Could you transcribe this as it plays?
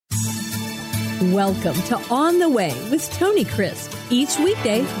Welcome to On the Way with Tony Crisp. Each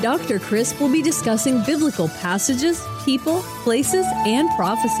weekday, Dr. Crisp will be discussing biblical passages, people, places, and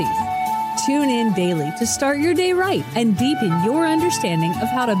prophecies. Tune in daily to start your day right and deepen your understanding of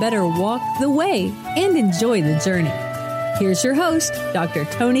how to better walk the way and enjoy the journey. Here's your host, Dr.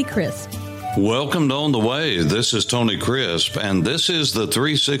 Tony Crisp. Welcome to On the Way. This is Tony Crisp, and this is the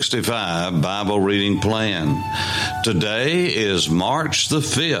 365 Bible Reading Plan. Today is March the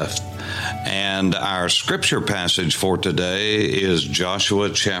 5th, and our scripture passage for today is Joshua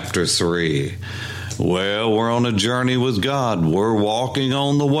chapter 3. Well, we're on a journey with God. We're walking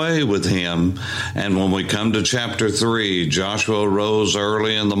on the way with Him. And when we come to chapter 3, Joshua rose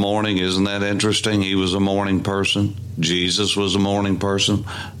early in the morning. Isn't that interesting? He was a morning person. Jesus was a morning person.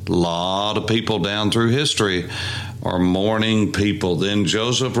 A lot of people down through history are morning people. Then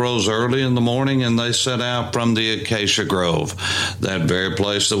Joseph rose early in the morning and they set out from the Acacia Grove, that very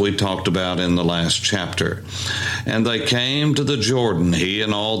place that we talked about in the last chapter. And they came to the Jordan, he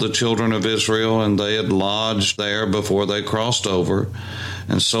and all the children of Israel, and they had lodged there before they crossed over.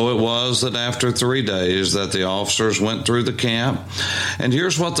 And so it was that after 3 days that the officers went through the camp. And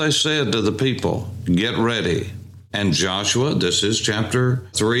here's what they said to the people: get ready. And Joshua, this is chapter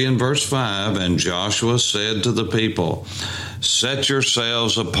 3 and verse 5, and Joshua said to the people, set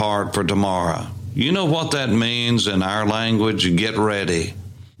yourselves apart for tomorrow. You know what that means in our language? Get ready.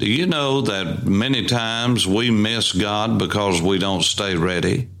 Do you know that many times we miss God because we don't stay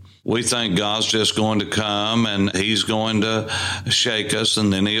ready? We think God's just going to come and He's going to shake us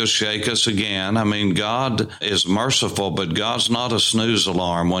and then He'll shake us again. I mean, God is merciful, but God's not a snooze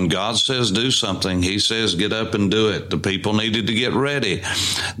alarm. When God says do something, He says get up and do it. The people needed to get ready.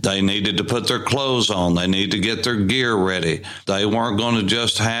 They needed to put their clothes on. They need to get their gear ready. They weren't going to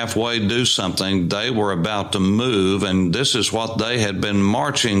just halfway do something. They were about to move, and this is what they had been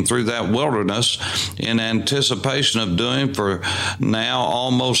marching through that wilderness in anticipation of doing for now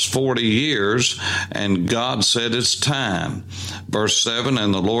almost 40 years, and God said it's time. Verse 7,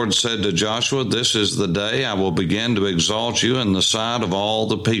 and the Lord said to Joshua, this is the day I will begin to exalt you in the sight of all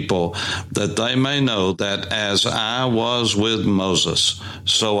the people, that they may know that as I was with Moses,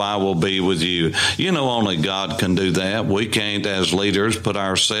 so I will be with you. You know, only God can do that. We can't, as leaders, put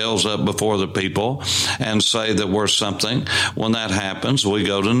ourselves up before the people and say that we're something. When that happens, we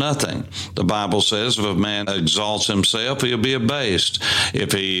go to nothing. The Bible says if a man exalts himself, he'll be abased.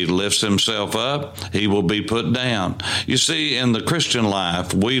 If he lifts himself up, he will be put down. You see, in the Christian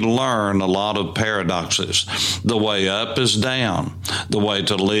life, we learn a lot of paradoxes. The way up is down. The way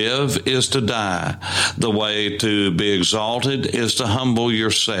to live is to die. The way to be exalted is to humble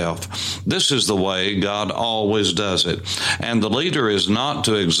yourself. This is the way God always does it. And the leader is not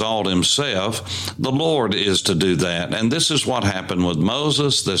to exalt himself. The Lord is to do that. And this is what happened with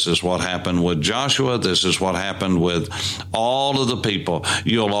Moses. This is what happened with Joshua. This is what happened with all of the people.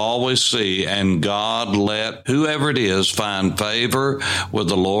 You'll always see, and God let whoever it is find favor with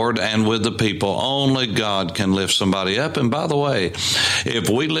the Lord and with the people. Only God can lift somebody up. And by the way, if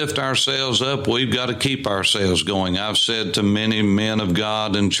we lift ourselves up, we've got to keep ourselves going. I've said to many men of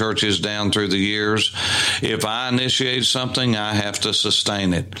God in churches down through the years, if I initiate something, I have to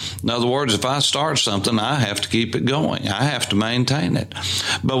sustain it. In other words, if I start something, I have to keep it going. I have to maintain it.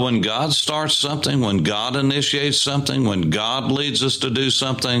 But when God starts something, when God initiates something, when God leads us to do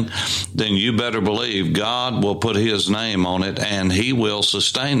something, then you better believe God will put His name on it and He will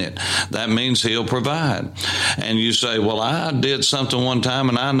sustain it. That means He'll provide. And you say, well, I did something one time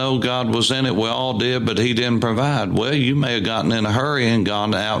and I know God was in it. We all did, but He didn't provide. Well, you may have gotten in a hurry and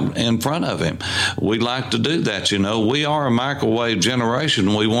gone out in front of Him. We like to do that, you know. We are a microwave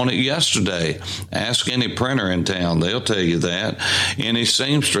generation. We want it yesterday. Ask any printer in town. They'll tell you that. Any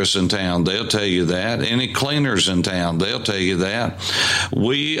seamstress in town, they'll tell you that. Any cleaners in town, they'll tell you that.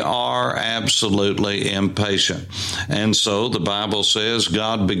 We are absolutely impatient. And so the Bible says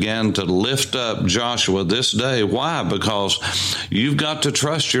God began to lift up Joshua this day. Why? Because you've got to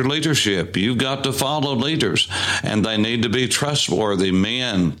trust your leadership. You've got to follow leaders, and they need to be trustworthy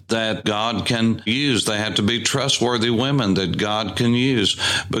men that God can use. They have to be trustworthy women that God can use,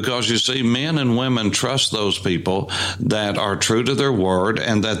 because you see, men and women trust those people that are true to their word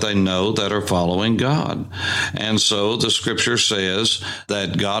and that they know that are following God. And so the scripture says that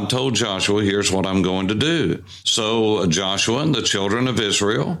that God told Joshua, here's what I'm going to do. So Joshua and the children of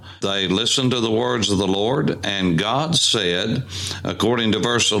Israel, they listened to the words of the Lord, and God said, according to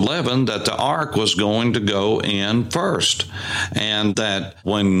verse 11, that the ark was going to go in first, and that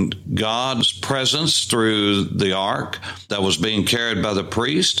when God's presence through the ark that was being carried by the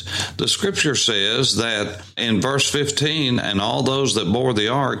priest, the scripture says that in verse 15, and all those that bore the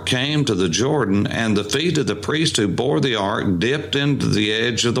ark came to the Jordan, and the feet of the priest who bore the ark dipped into the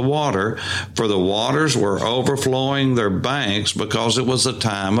edge of the water, for the waters were overflowing their banks because it was the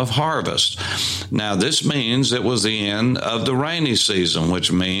time of harvest. Now, this means it was the end of the rainy season,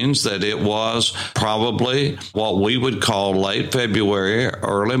 which means that it was probably what we would call late February,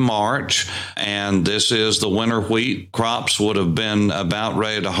 early March, and this is the winter wheat. Crops would have been about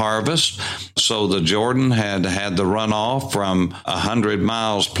ready to harvest. So the Jordan had the runoff from 100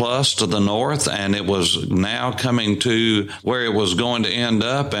 miles plus to the north, and it was now coming to where it was going to end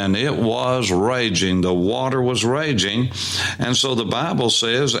up, and it was raging. The water was raging. And so the Bible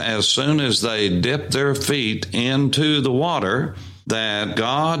says as soon as they dipped their feet into the water, that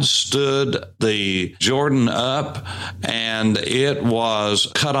God stood the Jordan up, and it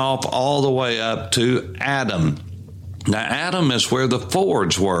was cut off all the way up to Adam. Now, Adam is where the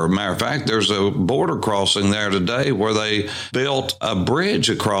fords were. Matter of fact, there's a border crossing there today where they built a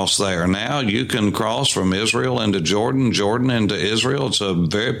bridge across there. Now you can cross from Israel into Jordan, Jordan into Israel. It's a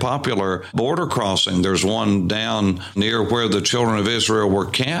very popular border crossing. There's one down near where the children of Israel were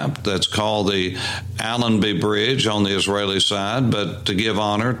camped that's called the Allenby Bridge on the Israeli side, but to give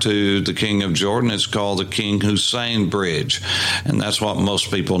honor to the King of Jordan, it's called the King Hussein Bridge, and that's what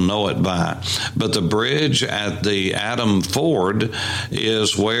most people know it by. But the bridge at the Adam Ford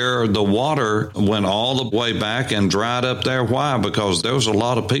is where the water went all the way back and dried up there. Why? Because there was a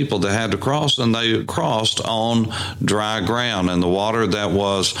lot of people that had to cross, and they crossed on dry ground. And the water that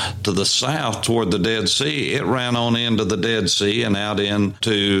was to the south toward the Dead Sea, it ran on into the Dead Sea and out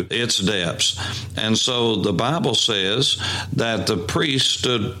into its depths. And so the Bible says that the priest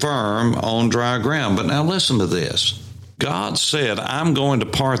stood firm on dry ground. But now listen to this. God said, I'm going to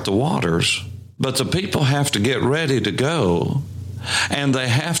part the waters, but the people have to get ready to go, and they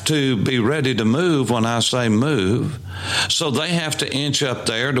have to be ready to move when I say move. So they have to inch up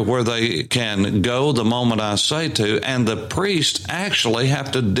there to where they can go the moment I say to, and the priests actually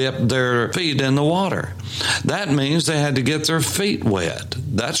have to dip their feet in the water. That means they had to get their feet wet.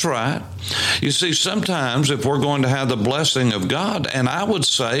 That's right. You see, sometimes if we're going to have the blessing of God, and I would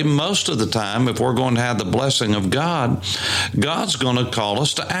say most of the time if we're going to have the blessing of God, God's going to call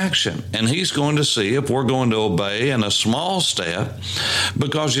us to action, and He's going to see if we're going to obey in a small step,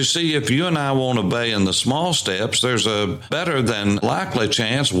 because you see, if you and I won't obey in the small steps, there's a better than likely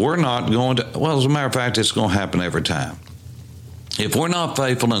chance we're not going to, well, as a matter of fact, it's going to happen every time. If we're not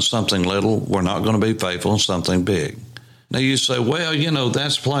faithful in something little, we're not going to be faithful in something big. Now you say, well,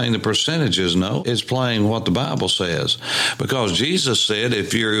 that's playing the percentages. No, it's playing what the Bible says. Because Jesus said,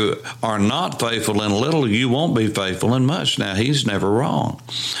 if you are not faithful in little, you won't be faithful in much. Now, He's never wrong.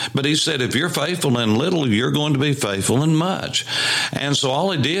 But He said, if you're faithful in little, you're going to be faithful in much. And so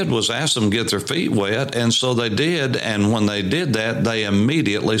all He did was ask them to get their feet wet. And so they did. And when they did that, they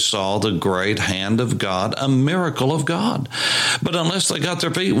immediately saw the great hand of God, a miracle of God. But unless they got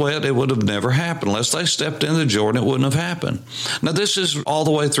their feet wet, it would have never happened. Unless they stepped into Jordan, it wouldn't have happened. Now, this is all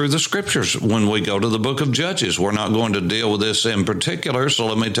the way through the scriptures. When we go to the book of Judges, we're not going to deal with this in particular, so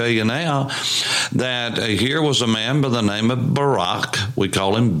let me tell you now that here was a man by the name of Barak. We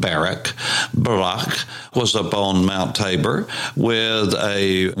call him Barak. Barak was up on Mount Tabor with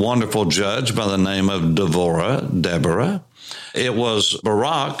a wonderful judge by the name of Deborah. It was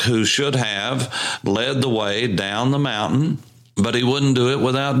Barak who should have led the way down the mountain, but he wouldn't do it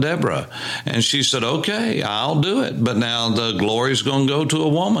without Deborah. And she said, okay, I'll do it. But now the glory's going to go to a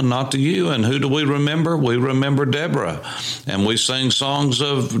woman, not to you. And who do we remember? We remember Deborah. And we sing songs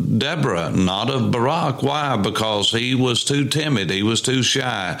of Deborah, not of Barak. Why? Because he was too timid. He was too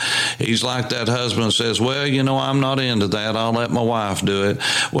shy. He's like that husband who says, well, I'm not into that. I'll let my wife do it.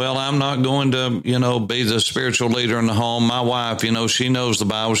 Well, I'm not going to, be the spiritual leader in the home. My wife, she knows the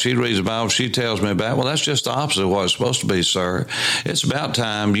Bible. She reads the Bible. She tells me about it. Well, that's just the opposite of what it's supposed to be, sir. It's about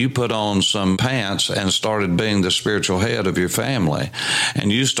time you put on some pants and started being the spiritual head of your family.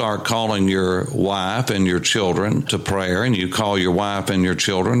 And you start calling your wife and your children to prayer, and you call your wife and your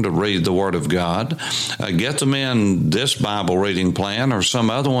children to read the Word of God. Get them in this Bible reading plan or some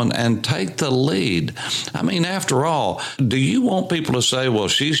other one and take the lead. I mean, after all, do you want people to say, well,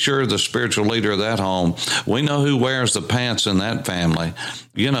 she's sure the spiritual leader of that home. We know who wears the pants in that family.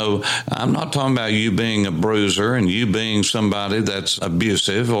 I'm not talking about you being a bruiser and you being somebody somebody that's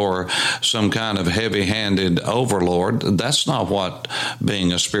abusive or some kind of heavy-handed overlord. That's not what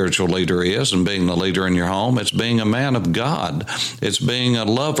being a spiritual leader is and being the leader in your home. It's being a man of God. It's being a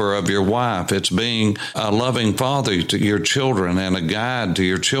lover of your wife. It's being a loving father to your children and a guide to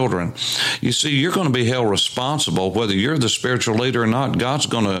your children. You see, you're going to be held responsible whether you're the spiritual leader or not. God's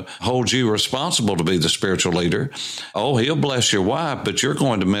going to hold you responsible to be the spiritual leader. Oh, he'll bless your wife, but you're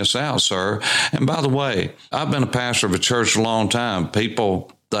going to miss out, sir. And by the way, I've been a pastor of a church a long time.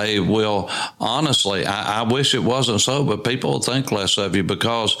 People, they will, honestly, I wish it wasn't so, but people will think less of you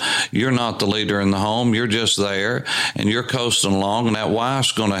because you're not the leader in the home. You're just there and you're coasting along, and that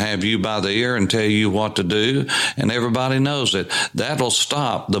wife's going to have you by the ear and tell you what to do, and everybody knows it. That'll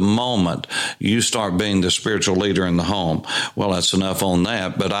stop the moment you start being the spiritual leader in the home. Well, that's enough on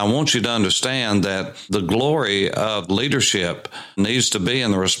that, but I want you to understand that the glory of leadership needs to be,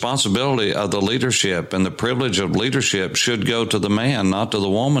 and the responsibility of the leadership and the privilege of leadership should go to the man, not to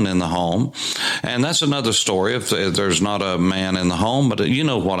the woman in the home. And that's another story if there's not a man in the home, but you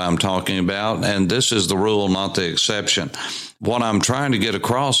know what I'm talking about. And this is the rule, not the exception. What I'm trying to get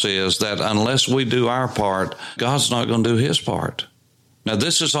across is that unless we do our part, God's not going to do his part. Now,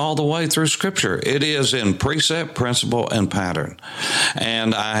 this is all the way through Scripture. It is in precept, principle, and pattern.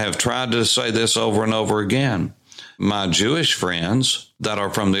 And I have tried to say this over and over again. My Jewish friends that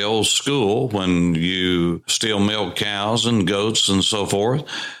are from the old school, when you still milk cows and goats and so forth,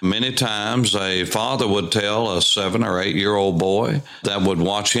 many times a father would tell a 7 or 8 year old boy that would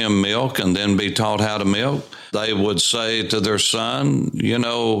watch him milk and then be taught how to milk, they would say to their son, you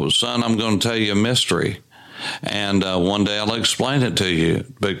know, son, I'm going to tell you a mystery. And one day I'll explain it to you.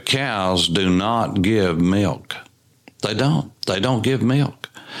 But cows do not give milk. They don't. They don't give milk.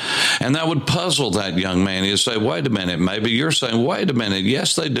 And that would puzzle that young man. He'd say, wait a minute, maybe you're saying, wait a minute,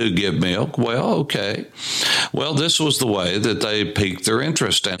 yes, they do give milk. Well, okay. Well, this was the way that they piqued their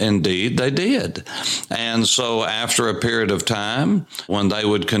interest. And indeed, they did. And so after a period of time, when they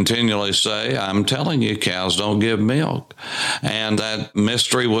would continually say, I'm telling you, cows don't give milk. And that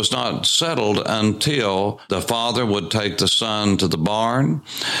mystery was not settled until the father would take the son to the barn.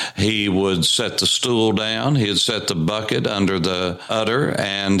 He would set the stool down. He'd set the bucket under the udder,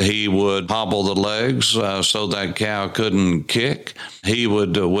 and he would hobble the legs so that cow couldn't kick. He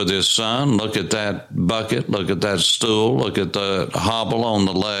would, with his son, look at that bucket, look at that stool, look at the hobble on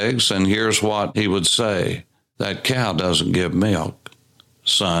the legs, and here's what he would say. That cow doesn't give milk.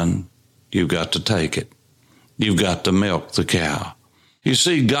 Son, you've got to take it. You've got to milk the cow. You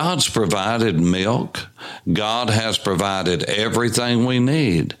see, God's provided milk. God has provided everything we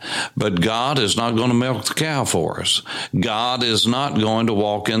need, but God is not going to milk the cow for us. God is not going to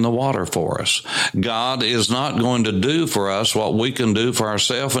walk in the water for us. God is not going to do for us what we can do for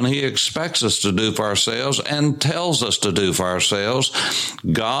ourselves, and he expects us to do for ourselves and tells us to do for ourselves.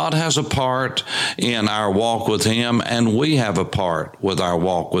 God has a part in our walk with him, and we have a part with our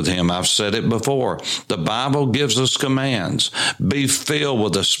walk with him. I've said it before. The Bible gives us commands. Be filled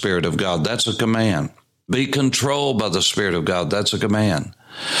with the Spirit of God. That's a command. Be controlled by the Spirit of God. That's a command.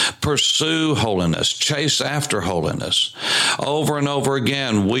 Pursue holiness. Chase after holiness. Over and over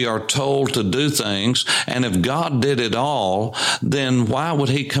again, we are told to do things, and if God did it all, then why would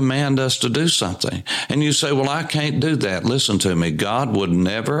he command us to do something? And you say, well, I can't do that. Listen to me. God would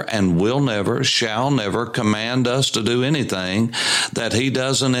never and will never, shall never command us to do anything that he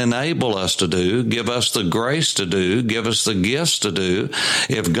doesn't enable us to do, give us the grace to do, give us the gifts to do.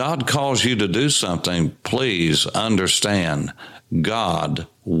 If God calls you to do something, please understand, God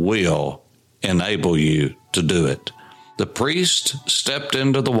will enable you to do it. The priest stepped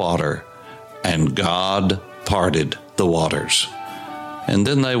into the water, and God parted the waters. And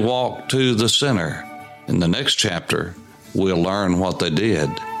then they walked to the center. In the next chapter, we'll learn what they did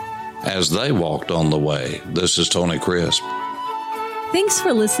as they walked on the way. This is Tony Crisp. Thanks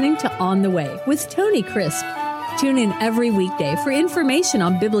for listening to On the Way with Tony Crisp. Tune in every weekday for information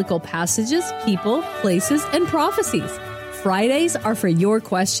on biblical passages, people, places, and prophecies. Fridays are for your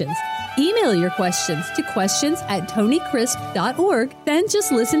questions. Email your questions to questions@tonycrisp.org. Then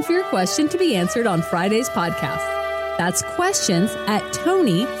just listen for your question to be answered on Friday's podcast. That's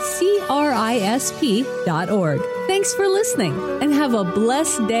questions@tonycrisp.org. Thanks for listening and have a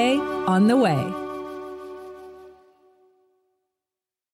blessed day on the way.